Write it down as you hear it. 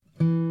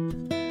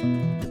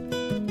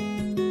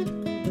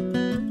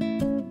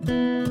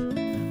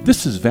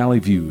This is Valley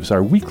Views,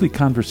 our weekly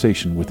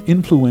conversation with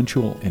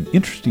influential and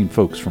interesting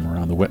folks from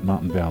around the Wet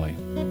Mountain Valley.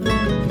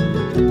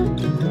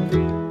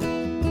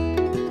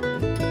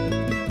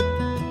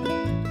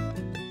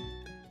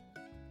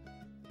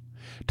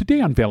 Today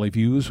on Valley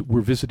Views,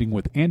 we're visiting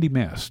with Andy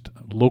Mast,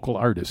 a local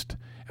artist,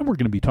 and we're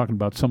going to be talking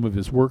about some of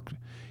his work.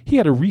 He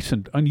had a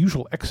recent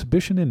unusual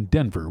exhibition in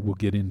Denver. We'll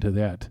get into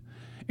that.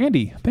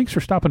 Andy, thanks for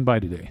stopping by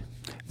today.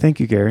 Thank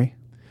you, Gary.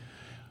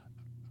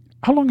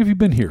 How long have you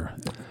been here?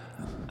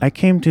 I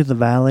came to the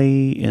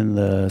Valley in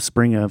the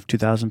spring of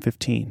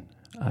 2015.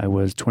 I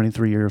was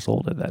 23 years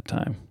old at that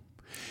time.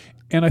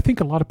 And I think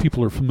a lot of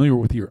people are familiar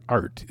with your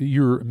art.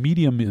 Your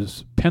medium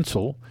is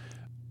pencil.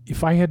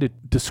 If I had to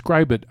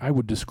describe it, I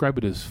would describe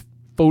it as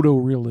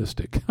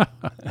photorealistic.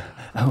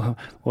 Oh,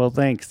 well,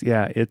 thanks.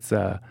 Yeah, it's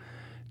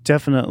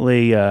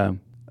definitely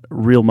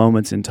real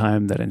moments in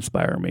time that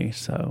inspire me.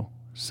 So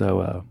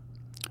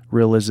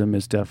realism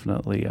is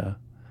definitely a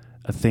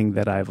thing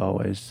that I've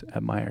always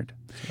admired.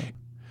 So.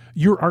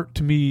 Your art,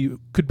 to me,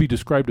 could be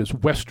described as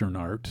Western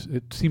art.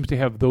 It seems to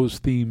have those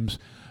themes.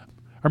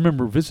 I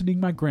remember visiting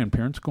my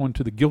grandparents, going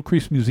to the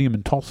Gilcrease Museum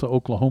in Tulsa,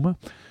 Oklahoma.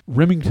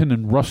 Remington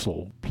and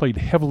Russell played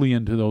heavily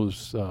into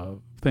those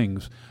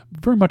things.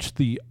 Very much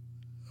the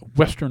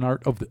Western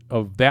art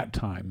of that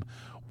time.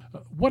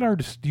 What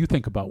artists do you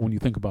think about when you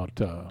think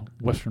about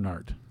Western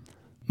art?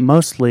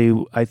 Mostly,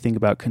 I think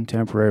about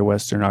contemporary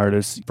Western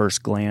artists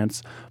first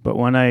glance. But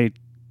when I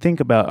think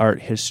about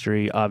art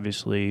history,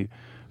 obviously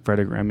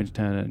Frederick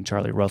Remington and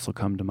Charlie Russell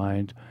come to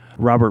mind.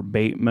 Robert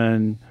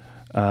Bateman,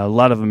 a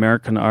lot of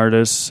American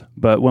artists.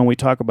 But when we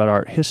talk about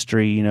art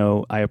history,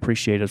 I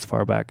appreciate as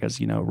far back as,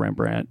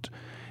 Rembrandt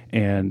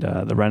and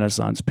the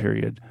Renaissance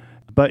period.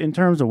 But in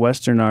terms of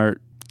Western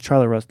art,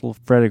 Charlie Russell,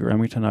 Frederick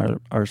Remington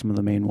are some of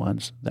the main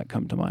ones that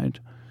come to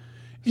mind.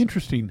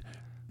 Interesting.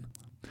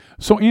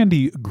 So,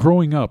 Andy,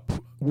 growing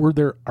up, were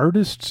there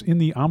artists in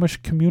the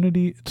Amish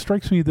community? It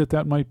strikes me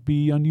that might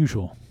be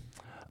unusual.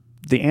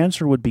 The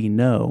answer would be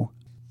no.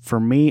 For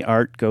me,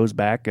 art goes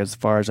back as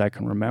far as I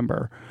can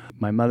remember.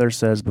 My mother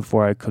says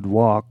before I could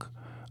walk,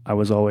 I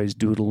was always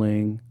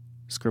doodling,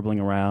 scribbling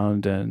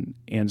around.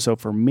 And so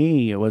for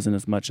me, it wasn't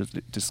as much as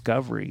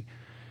discovery.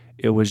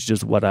 It was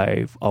just what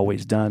I've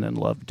always done and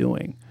loved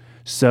doing.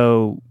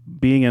 So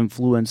being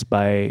influenced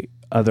by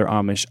other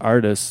Amish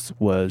artists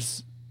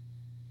was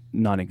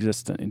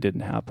non-existent. It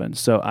didn't happen.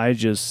 So I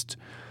just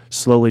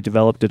slowly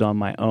developed it on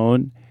my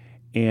own.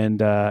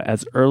 And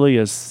as early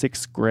as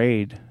 6th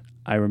grade,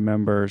 I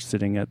remember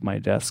sitting at my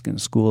desk in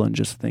school and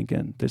just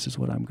thinking, this is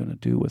what I'm going to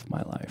do with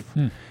my life.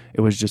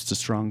 It was just a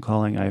strong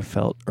calling I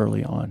felt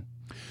early on.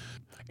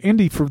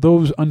 Andy, for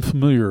those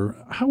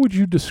unfamiliar, how would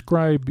you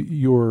describe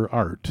your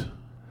art?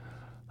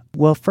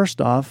 Well, first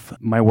off,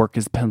 my work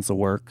is pencil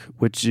work,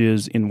 which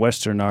is in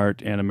Western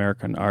art and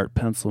American art.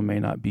 Pencil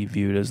may not be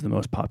viewed as the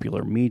most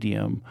popular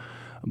medium.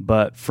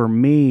 But for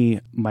me,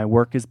 my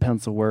work is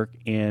pencil work,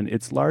 and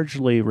it's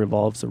largely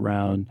revolves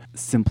around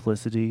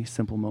simplicity,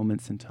 simple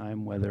moments in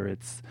time, whether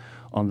it's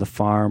on the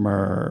farm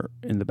or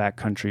in the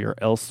backcountry or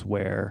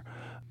elsewhere.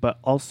 But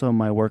also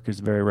my work is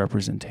very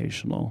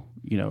representational,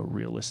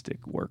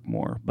 realistic work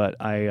more. But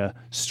I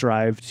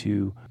strive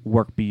to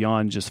work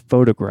beyond just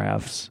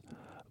photographs,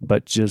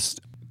 but just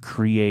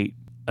create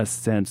a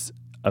sense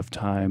of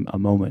time, a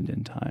moment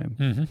in time.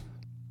 Mm-hmm.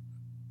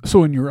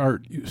 So in your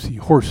art, you see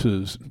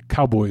horses, and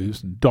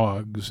cowboys, and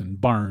dogs, and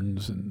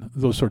barns, and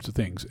those sorts of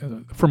things,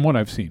 from what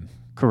I've seen.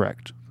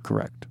 Correct.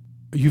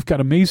 You've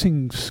got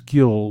amazing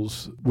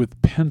skills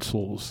with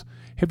pencils.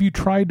 Have you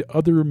tried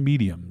other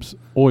mediums,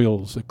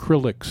 oils,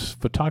 acrylics,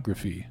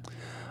 photography?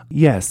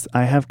 Yes,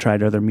 I have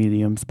tried other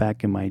mediums.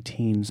 Back in my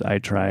teens, I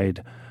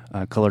tried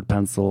colored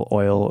pencil,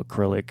 oil,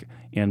 acrylic,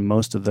 and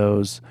most of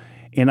those.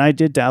 And I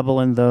did dabble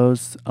in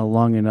those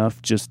long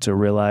enough just to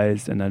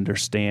realize and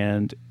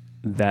understand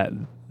that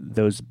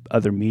those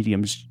other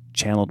mediums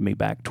channeled me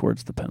back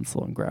towards the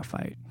pencil and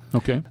graphite.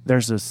 Okay.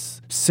 There's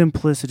this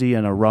simplicity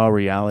and a raw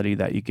reality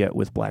that you get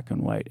with black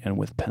and white and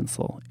with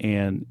pencil.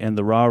 And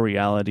the raw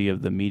reality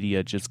of the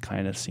media just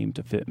kind of seemed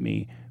to fit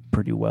me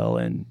pretty well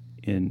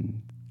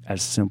in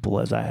as simple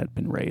as I had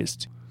been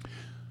raised.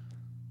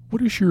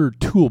 What does your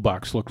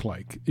toolbox look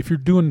like? If you're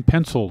doing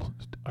pencil,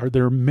 are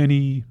there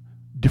many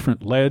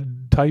different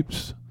lead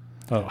types,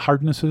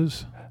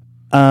 hardnesses?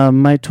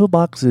 My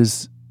toolbox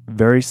is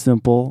very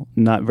simple,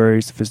 not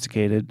very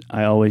sophisticated.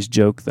 I always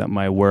joke that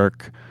my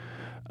work,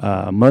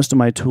 most of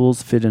my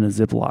tools fit in a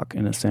Ziploc,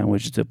 in a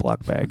sandwich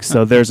Ziploc bag.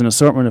 So there's an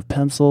assortment of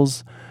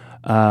pencils,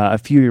 a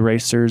few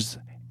erasers,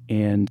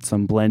 and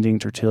some blending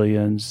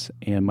tortillas,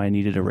 and my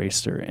kneaded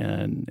eraser,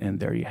 and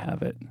there you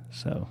have it.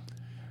 So,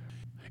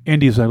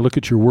 Andy, as I look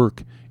at your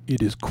work,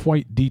 it is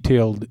quite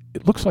detailed.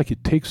 It looks like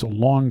it takes a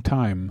long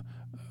time.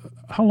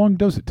 How long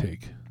does it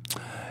take?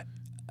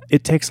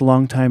 It takes a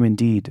long time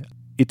indeed.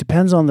 It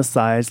depends on the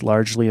size,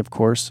 largely, of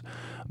course,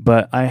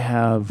 but I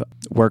have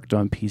worked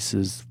on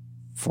pieces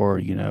for,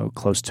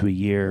 close to a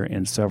year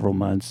and several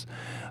months.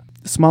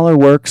 Smaller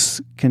works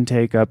can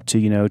take up to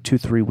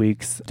 2-3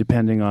 weeks,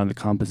 depending on the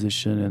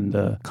composition and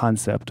the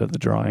concept of the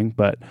drawing.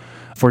 But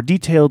for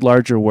detailed,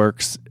 larger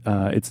works,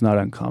 it's not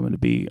uncommon to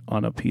be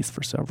on a piece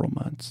for several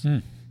months.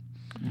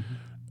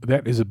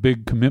 That is a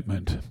big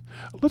commitment.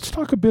 Let's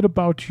talk a bit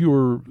about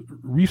your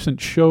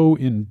recent show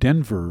in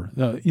Denver,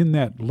 in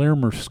that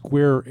Larimer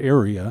Square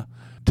area.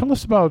 Tell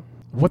us about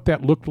what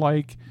that looked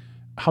like,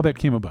 how that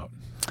came about.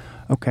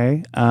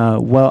 Okay.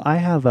 Well, I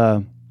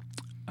have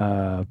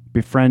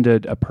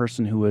befriended a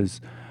person who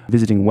was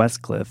visiting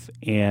Westcliff,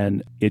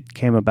 and it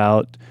came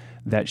about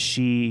that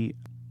she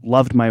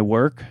loved my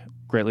work,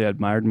 greatly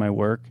admired my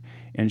work,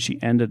 and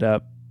she ended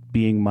up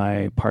being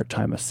my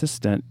part-time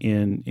assistant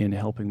in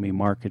helping me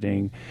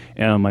marketing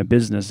and on my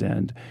business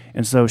end.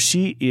 And so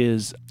she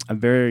is a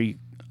very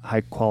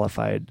high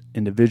qualified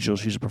individual.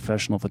 She's a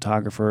professional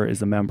photographer,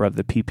 is a member of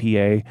the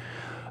PPA.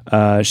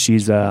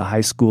 She's a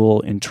high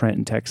school in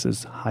Trenton,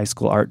 Texas, high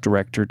school art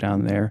director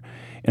down there.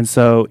 And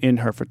so in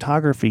her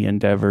photography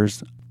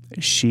endeavors,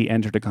 she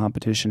entered a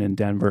competition in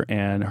Denver,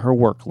 and her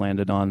work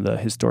landed on the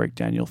historic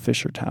Daniel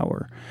Fisher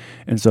Tower.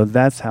 And so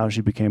that's how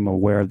she became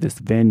aware of this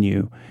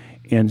venue.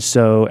 And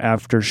so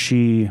after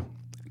she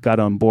got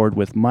on board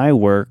with my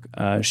work,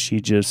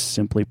 she just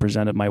simply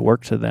presented my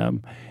work to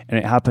them. And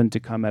it happened to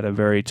come at a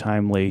very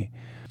timely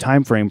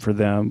time frame for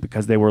them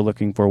because they were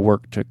looking for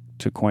work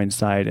to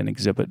coincide and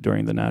exhibit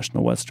during the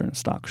National Western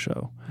Stock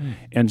Show.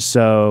 And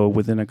so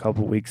within a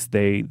couple of weeks,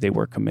 they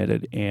were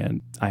committed,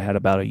 and I had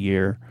about a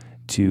year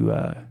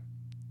to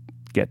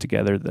get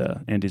together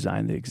and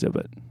design the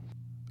exhibit.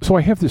 So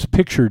I have this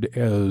pictured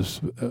as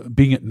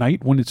being at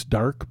night when it's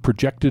dark,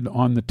 projected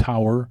on the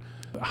tower.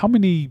 How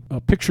many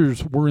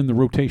pictures were in the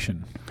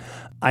rotation?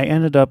 I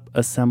ended up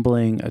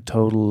assembling a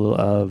total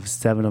of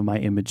 7 of my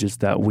images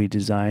that we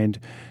designed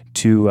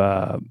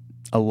to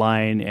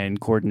align and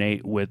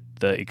coordinate with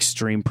the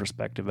extreme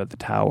perspective of the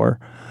tower.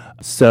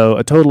 So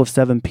a total of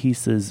 7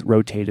 pieces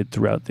rotated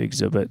throughout the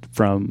exhibit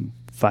from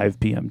 5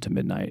 p.m. to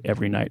midnight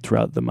every night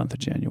throughout the month of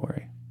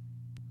January.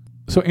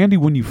 So Andy,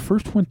 when you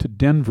first went to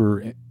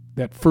Denver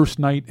that first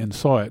night and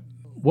saw it,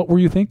 what were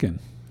you thinking?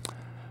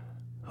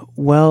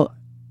 Well,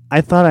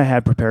 I thought I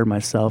had prepared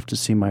myself to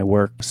see my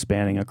work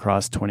spanning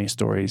across 20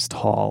 stories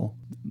tall.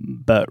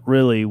 But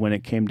really, when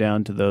it came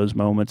down to those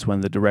moments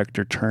when the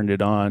director turned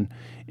it on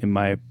in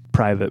my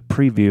private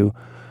preview,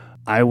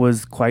 I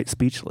was quite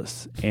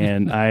speechless.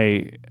 And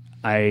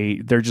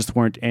there just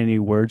weren't any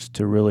words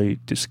to really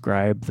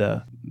describe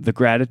the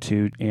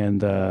gratitude,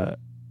 and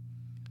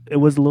it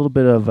was a little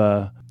bit of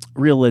a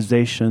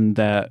realization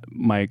that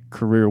my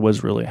career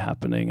was really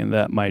happening and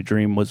that my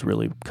dream was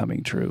really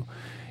coming true.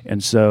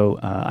 And so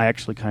I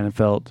actually kind of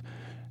felt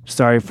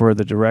sorry for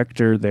the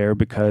director there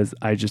because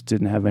I just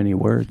didn't have any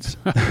words.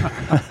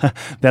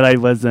 That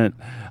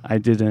I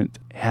didn't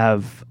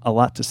have a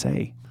lot to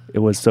say. It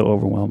was so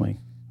overwhelming.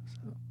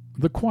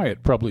 The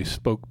quiet probably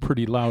spoke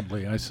pretty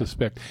loudly, I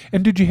suspect.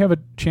 And did you have a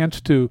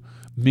chance to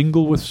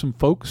mingle with some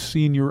folks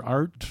seeing your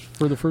art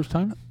for the first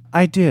time?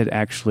 I did,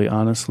 actually,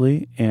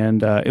 honestly.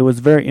 And it was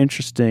very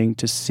interesting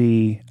to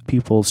see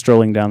people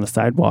strolling down the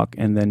sidewalk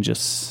and then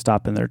just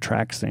stop in their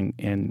tracks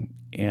and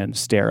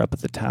stare up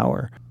at the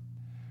tower.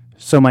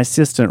 So my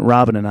assistant,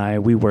 Robin, and I,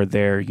 we were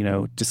there,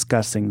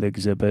 discussing the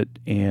exhibit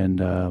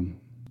and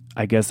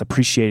I guess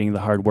appreciating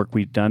the hard work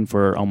we'd done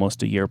for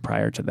almost a year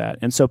prior to that.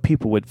 And so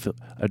people would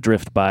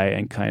drift by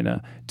and kind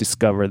of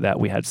discover that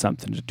we had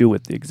something to do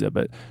with the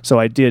exhibit. So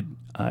I did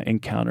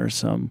encounter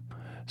some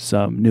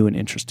new and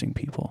interesting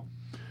people.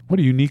 What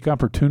a unique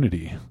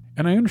opportunity.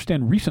 And I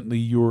understand recently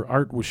your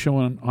art was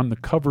shown on the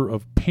cover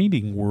of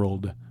Painting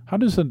World. How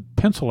does a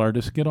pencil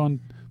artist get on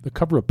the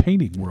cover of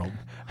Painting World?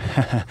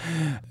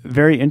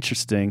 Very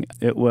interesting.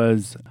 It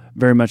was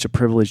very much a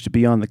privilege to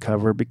be on the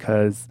cover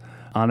because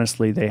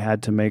honestly, they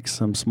had to make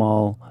some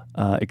small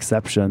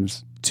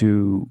exceptions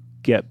to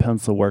get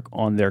pencil work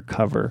on their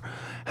cover.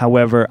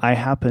 However, I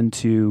happened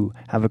to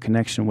have a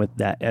connection with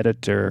that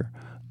editor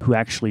who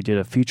actually did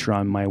a feature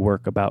on my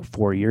work about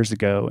 4 years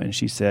ago, and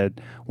she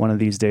said, one of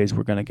these days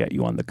we're going to get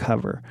you on the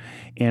cover.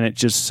 And it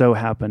just so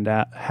happened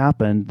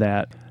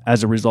that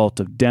as a result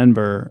of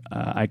Denver,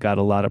 I got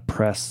a lot of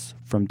press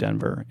from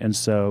Denver. And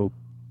so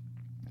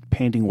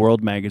Painting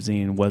World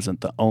magazine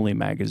wasn't the only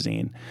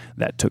magazine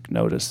that took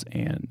notice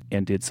and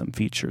did some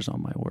features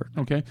on my work.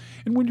 Okay.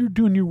 And when you're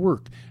doing your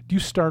work, do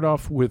you start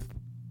off with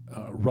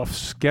rough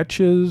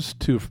sketches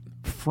to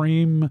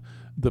frame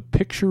the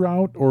picture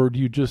out, or do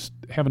you just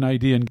have an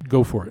idea and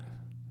go for it?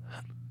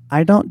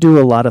 I don't do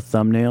a lot of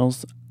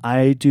thumbnails.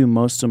 I do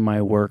most of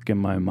my work in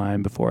my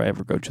mind before I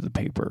ever go to the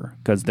paper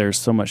because there's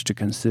so much to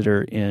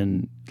consider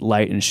in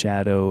light and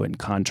shadow and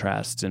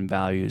contrasts and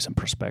values and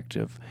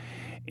perspective.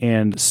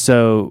 And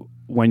so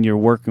when you're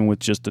working with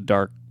just a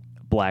dark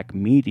black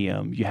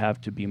medium, you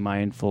have to be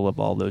mindful of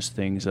all those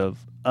things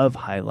of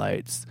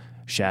highlights,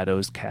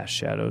 shadows, cast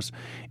shadows.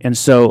 And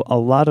so a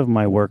lot of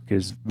my work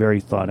is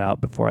very thought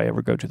out before I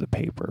ever go to the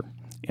paper.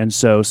 And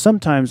so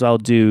sometimes I'll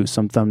do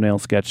some thumbnail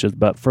sketches,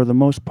 but for the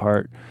most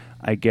part,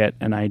 I get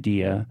an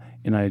idea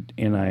and I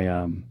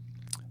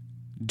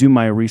do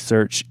my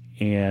research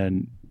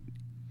and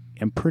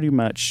pretty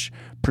much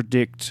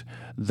predict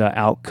the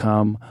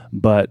outcome,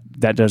 but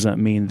that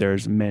doesn't mean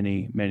there's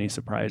many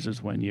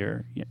surprises when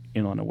you're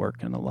in on a work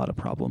and a lot of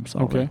problem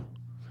solving. Okay.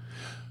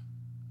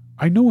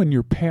 I know in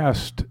your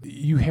past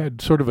you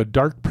had sort of a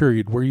dark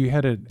period where you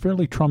had a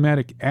fairly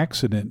traumatic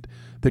accident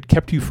that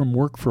kept you from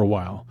work for a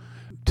while.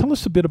 Tell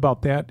us a bit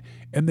about that,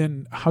 and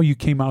then how you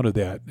came out of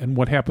that and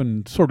what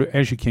happened sort of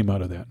as you came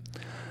out of that.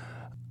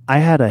 I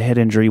had a head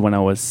injury when I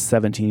was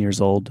 17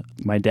 years old.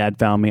 My dad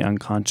found me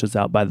unconscious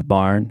out by the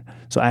barn.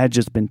 So I had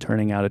just been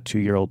turning out a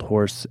 2-year-old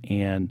horse,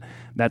 and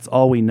that's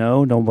all we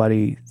know.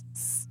 Nobody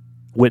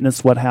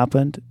witnessed what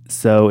happened,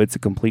 so it's a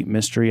complete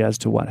mystery as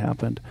to what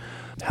happened.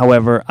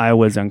 However, I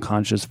was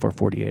unconscious for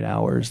 48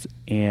 hours,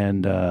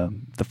 and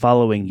the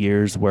following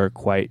years were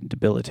quite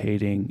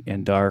debilitating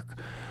and dark.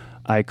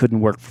 I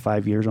couldn't work for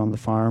 5 years on the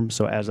farm,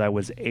 so as I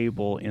was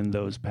able in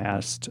those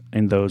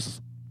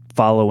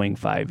following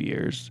 5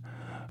 years,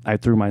 I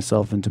threw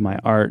myself into my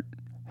art.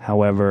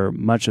 However,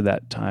 much of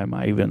that time,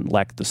 I even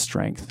lacked the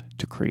strength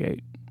to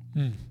create.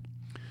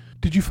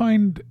 Did you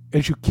find,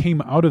 as you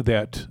came out of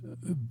that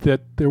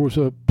there was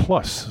a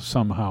plus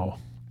somehow?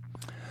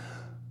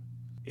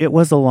 It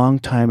was a long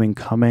time in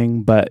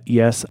coming, but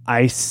yes,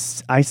 I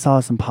saw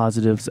some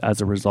positives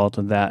as a result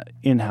of that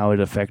in how it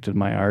affected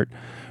my art.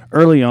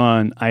 Early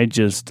on, I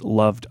just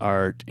loved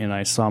art, and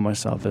I saw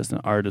myself as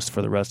an artist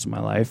for the rest of my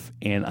life,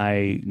 and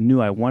I knew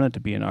I wanted to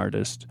be an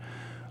artist,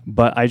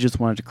 but I just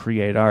wanted to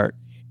create art.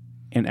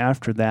 And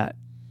after that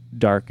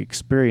dark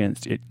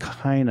experience, it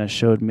kind of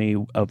showed me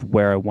of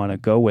where I want to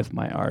go with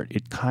my art.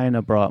 It kind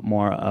of brought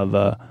more of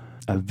a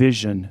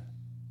vision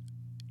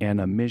and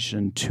a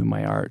mission to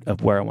my art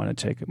of where I want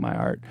to take my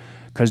art.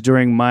 Because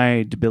during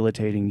my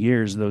debilitating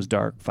years, those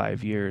dark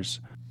 5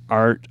 years,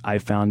 art I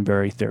found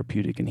very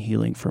therapeutic and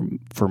healing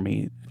for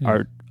me.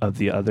 Art of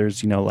the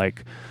others,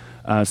 like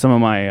some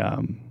of my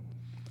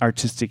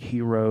artistic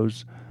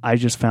heroes, I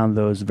just found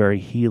those very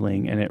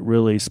healing, and it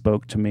really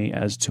spoke to me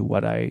as to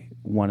what I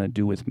want to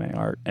do with my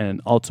art. And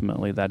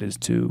ultimately, that is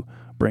to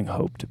bring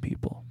hope to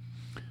people.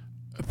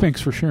 Thanks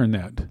for sharing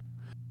that.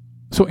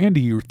 So, Andy,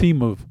 your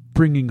theme of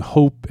bringing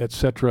hope,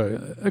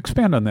 etc.,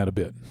 expand on that a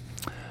bit.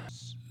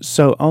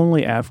 So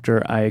only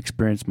after I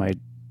experienced my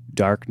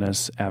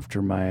darkness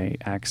after my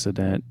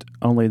accident,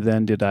 only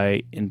then did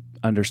I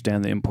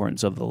understand the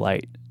importance of the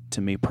light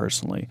to me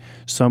personally.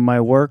 So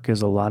my work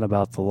is a lot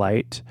about the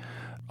light,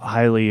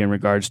 highly in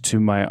regards to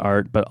my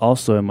art, but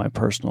also in my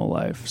personal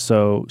life.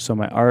 So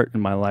my art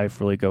and my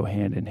life really go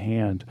hand in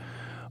hand.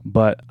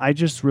 But I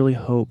just really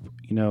hope,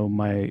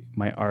 my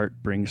art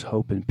brings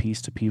hope and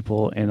peace to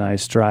people, and I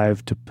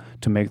strive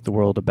to make the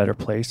world a better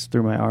place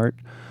through my art.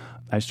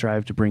 I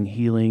strive to bring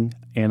healing,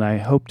 and I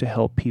hope to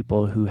help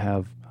people who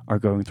are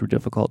going through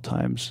difficult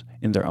times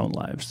in their own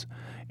lives,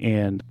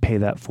 and pay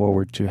that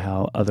forward to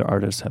how other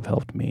artists have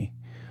helped me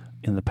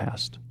in the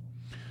past.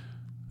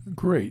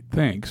 Great,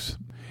 thanks.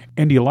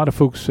 Andy, a lot of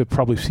folks have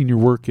probably seen your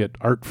work at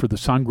Art for the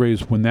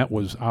Sangres when that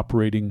was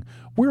operating.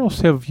 Where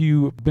else have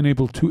you been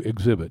able to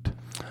exhibit?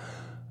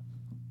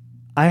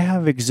 I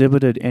have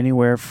exhibited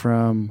anywhere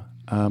from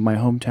my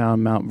hometown,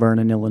 Mount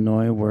Vernon,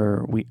 Illinois,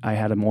 where I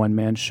had a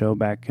one-man show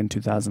back in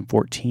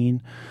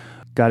 2014.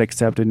 Got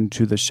accepted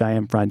into the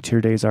Cheyenne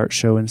Frontier Days Art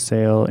Show and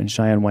Sale in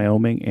Cheyenne,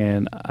 Wyoming,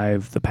 and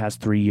the past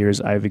 3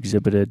 years I've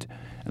exhibited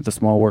at the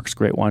Small Works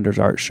Great Wonders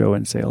Art Show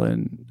and Sale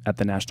at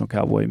the National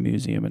Cowboy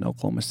Museum in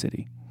Oklahoma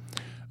City.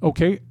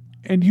 Okay,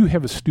 and you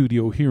have a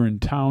studio here in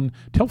town.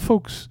 Tell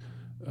folks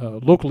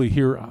locally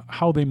here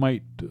how they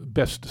might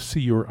best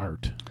see your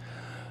art.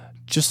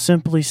 Just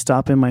simply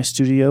stop in my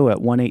studio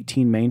at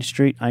 118 Main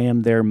Street. I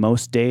am there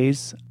most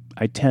days.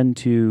 I tend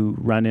to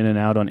run in and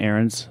out on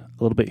errands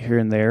a little bit here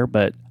and there,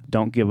 but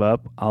don't give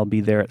up. I'll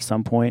be there at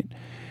some point.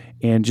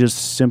 And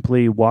just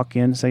simply walk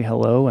in, say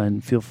hello,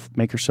 and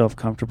make yourself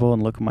comfortable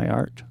and look at my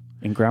art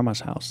in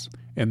Grandma's house.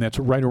 And that's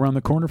right around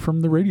the corner from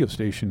the radio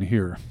station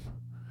here.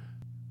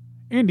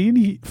 Andy,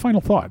 any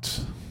final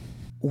thoughts?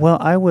 Well,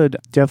 I would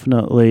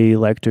definitely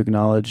like to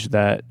acknowledge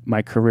that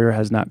my career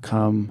has not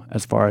come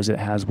as far as it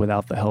has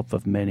without the help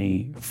of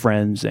many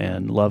friends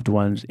and loved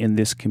ones in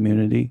this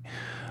community.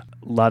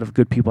 A lot of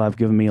good people have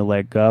given me a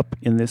leg up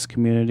in this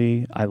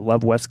community. I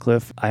love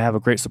Westcliff. I have a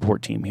great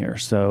support team here.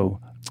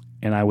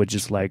 And I would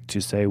just like to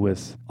say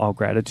with all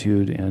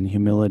gratitude and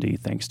humility,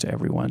 thanks to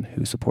everyone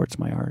who supports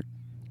my art.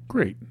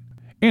 Great.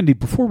 Andy,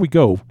 before we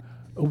go,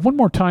 one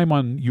more time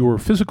on your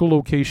physical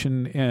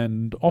location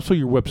and also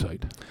your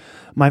website.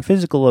 My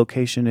physical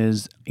location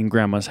is in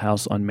Grandma's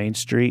house on Main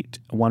Street,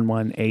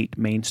 118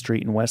 Main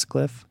Street in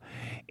Westcliff.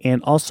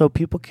 And also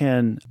people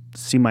can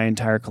see my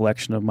entire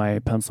collection of my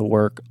pencil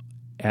work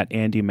at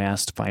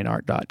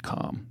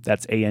andymastfineart.com.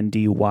 That's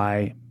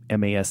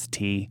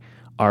ANDYMAST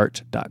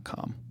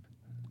art.com.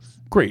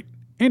 Great.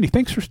 Andy,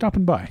 thanks for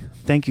stopping by.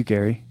 Thank you,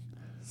 Gary.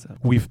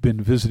 We've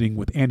been visiting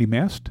with Andy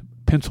Mast,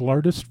 pencil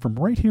artist from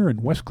right here in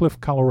Westcliff,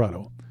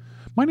 Colorado.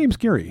 My name's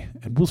Gary,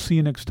 and we'll see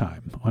you next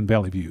time on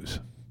Valley Views.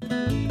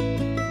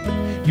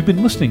 You've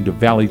been listening to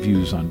Valley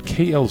Views on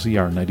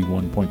KLZR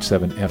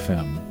 91.7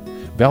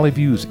 FM. Valley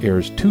Views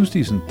airs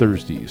Tuesdays and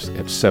Thursdays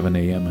at 7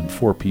 a.m. and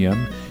 4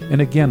 p.m.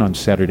 and again on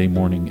Saturday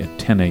morning at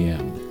 10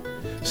 a.m.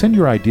 Send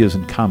your ideas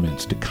and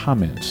comments to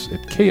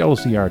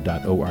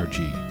comments@klzr.org.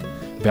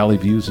 Valley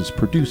Views is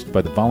produced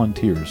by the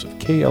volunteers of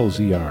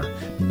KLZR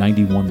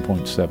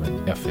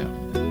 91.7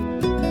 FM.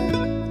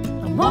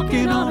 I'm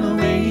walking on a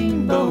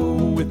rainbow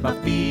with my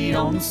feet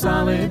on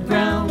solid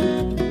ground.